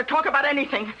 I don't want to talk about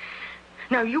anything.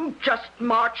 Now, you just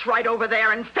march right over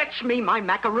there and fetch me my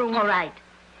macaroons. All right.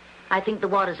 I think the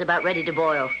water's about ready to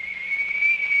boil.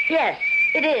 Yes,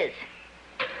 it is.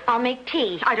 I'll make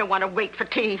tea. I don't want to wait for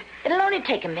tea. It'll only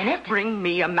take a minute. Bring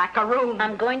me a macaroon.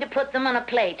 I'm going to put them on a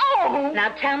plate. Oh! Now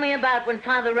tell me about when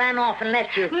Father ran off and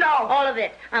left you. No! All of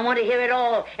it. I want to hear it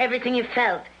all. Everything you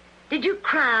felt. Did you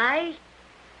cry?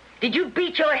 Did you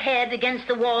beat your head against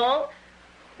the wall?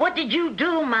 What did you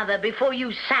do, Mother, before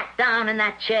you sat down in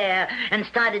that chair and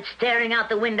started staring out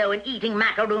the window and eating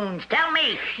macaroons? Tell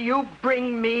me. You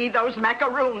bring me those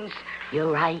macaroons.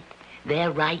 You're right.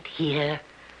 They're right here.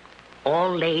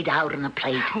 All laid out on a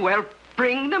plate. Well,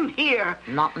 bring them here.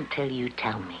 Not until you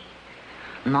tell me.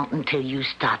 Not until you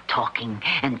start talking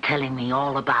and telling me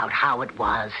all about how it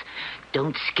was.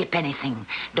 Don't skip anything.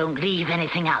 Don't leave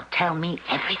anything out. Tell me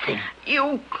everything.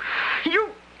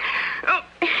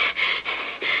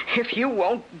 If you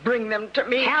won't bring them to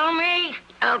me... Tell me.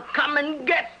 I'll come and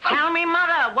get them. Tell me,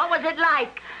 Mother, what was it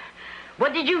like?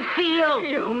 What did you feel?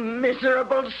 You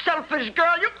miserable, selfish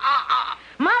girl. You...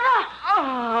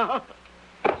 Mother!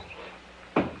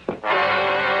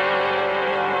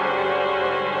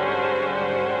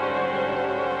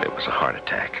 It was a heart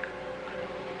attack.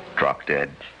 Dropped dead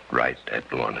right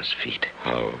at Lorna's feet.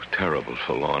 How terrible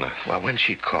for Lorna. Well, when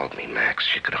she called me, Max,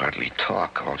 she could hardly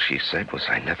talk. All she said was,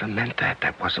 I never meant that.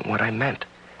 That wasn't what I meant.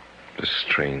 A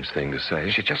strange thing to say.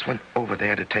 She just went over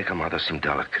there to take her mother some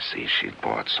delicacies. She'd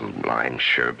bought some lime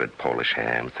sherbet, Polish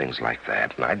ham, things like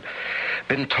that. And I'd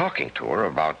been talking to her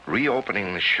about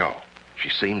reopening the show. She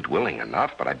seemed willing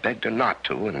enough, but I begged her not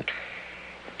to, and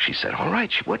she said, all right,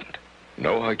 she wouldn't.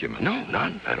 No argument? No,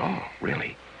 none at all,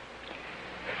 really.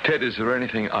 Ted, is there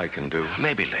anything I can do?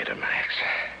 Maybe later, Max.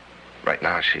 Right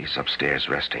now, she's upstairs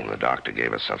resting. The doctor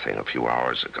gave her something a few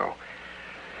hours ago.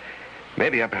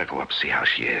 Maybe I better go up see how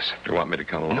she is. You want me to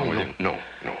come along with you? No.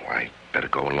 I better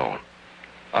go alone.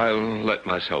 I'll let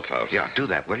myself out. Yeah, do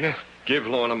that, will you? Give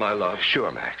Lorna my love.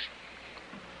 Sure, Max.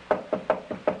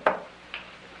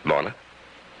 Lorna?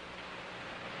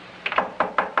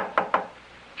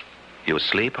 You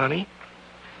asleep, honey?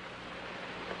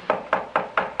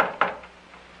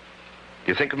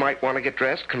 You think you might want to get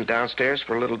dressed, come downstairs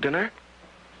for a little dinner?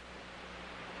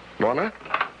 Lorna?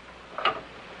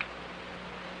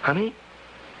 Honey?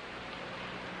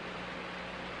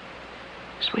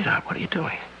 Sweetheart, what are you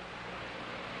doing?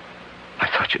 I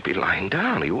thought you'd be lying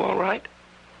down. Are you all right?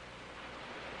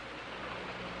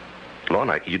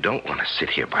 Lorna, you don't want to sit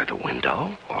here by the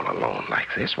window all alone like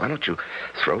this. Why don't you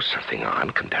throw something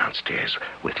on, come downstairs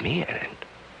with me, and...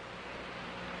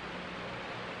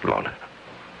 Lorna?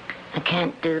 I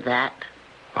can't do that.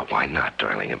 Well, why not,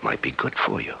 darling? It might be good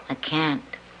for you. I can't.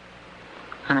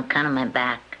 On account of my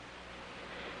back.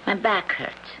 My back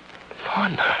hurts.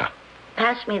 Lorna.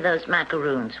 Pass me those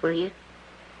macaroons, will you?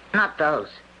 Not those.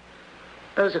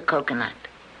 Those are coconut.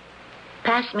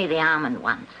 Pass me the almond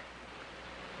ones.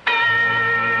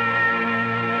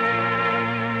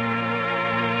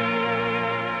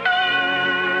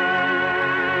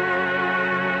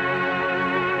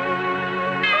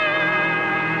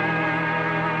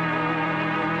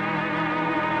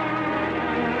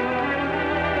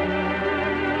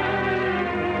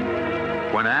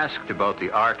 asked about the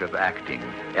art of acting,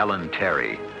 Ellen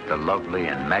Terry, the lovely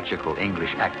and magical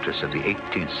English actress of the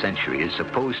 18th century, is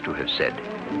supposed to have said,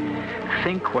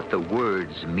 "Think what the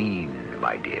words mean,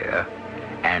 my dear,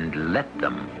 and let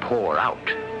them pour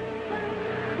out."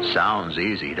 Sounds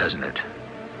easy, doesn't it?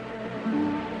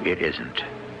 It isn't.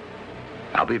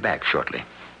 I'll be back shortly.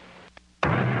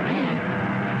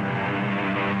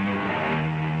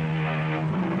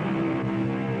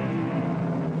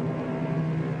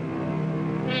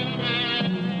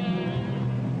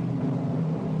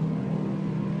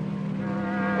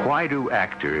 Why do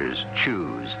actors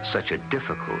choose such a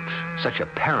difficult, such a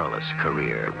perilous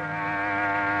career?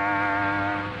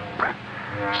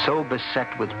 So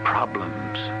beset with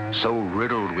problems, so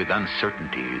riddled with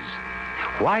uncertainties,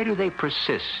 why do they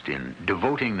persist in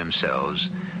devoting themselves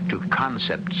to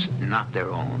concepts not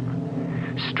their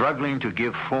own, struggling to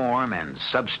give form and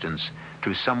substance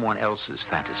to someone else's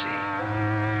fantasy?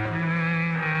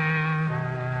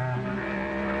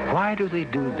 Why do they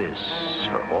do this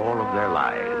for all of their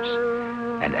lives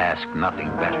and ask nothing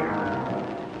better?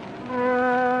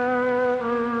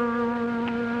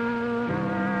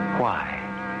 Why?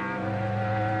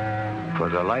 For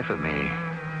the life of me,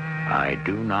 I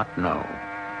do not know.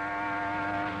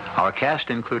 Our cast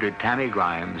included Tammy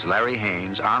Grimes, Larry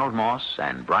Haynes, Arnold Moss,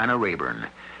 and Bryna Rayburn.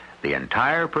 The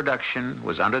entire production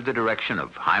was under the direction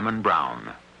of Hyman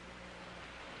Brown.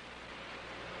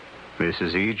 This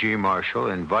is E.G. Marshall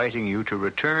inviting you to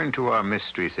return to our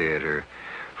Mystery Theater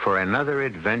for another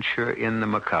adventure in the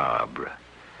macabre.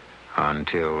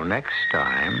 Until next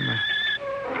time,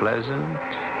 pleasant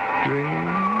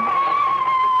dreams.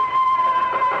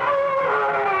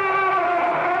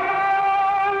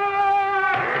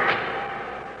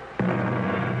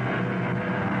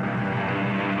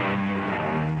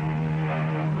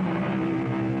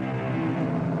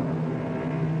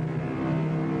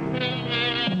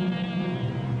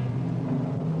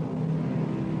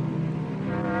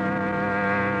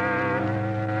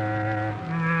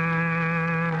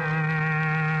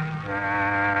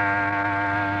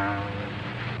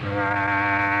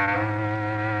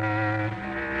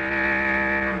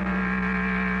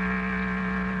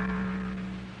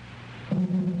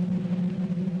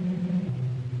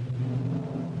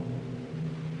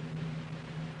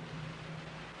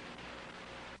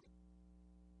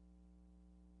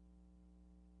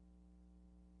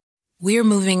 We're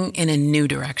moving in a new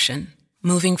direction,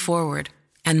 moving forward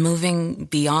and moving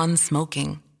beyond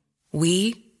smoking.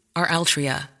 We are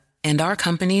Altria, and our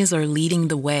companies are leading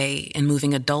the way in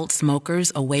moving adult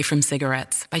smokers away from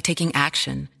cigarettes by taking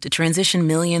action to transition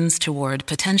millions toward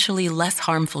potentially less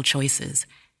harmful choices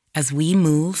as we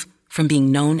move from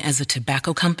being known as a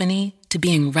tobacco company to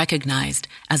being recognized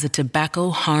as a tobacco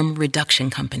harm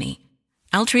reduction company.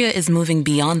 Altria is moving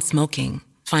beyond smoking.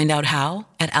 Find out how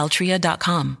at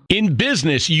altria.com. In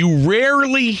business, you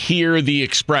rarely hear the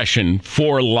expression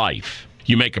 "for life."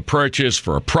 You make a purchase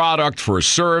for a product, for a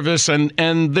service, and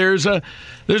there's a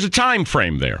time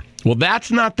frame there. Well,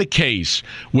 that's not the case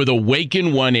with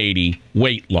Awaken 180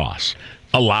 weight loss.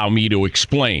 Allow me to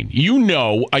explain. You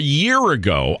know, a year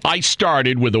ago, I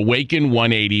started with Awaken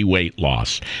 180 weight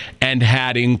loss and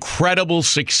had incredible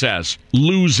success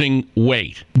losing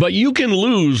weight. But you can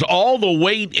lose all the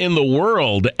weight in the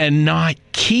world and not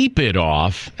keep it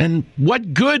off. And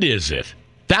what good is it?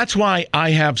 That's why I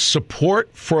have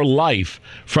support for life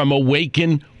from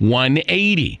Awaken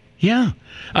 180. Yeah.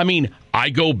 I mean, I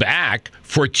go back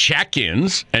for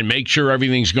check-ins and make sure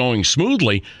everything's going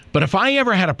smoothly. But if I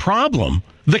ever had a problem,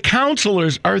 the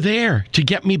counselors are there to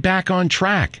get me back on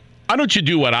track. Why don't you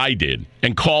do what I did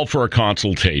and call for a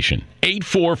consultation?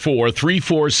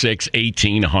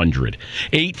 844-346-1800.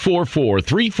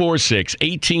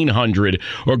 844-346-1800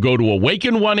 or go to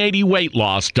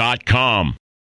awaken180weightloss.com.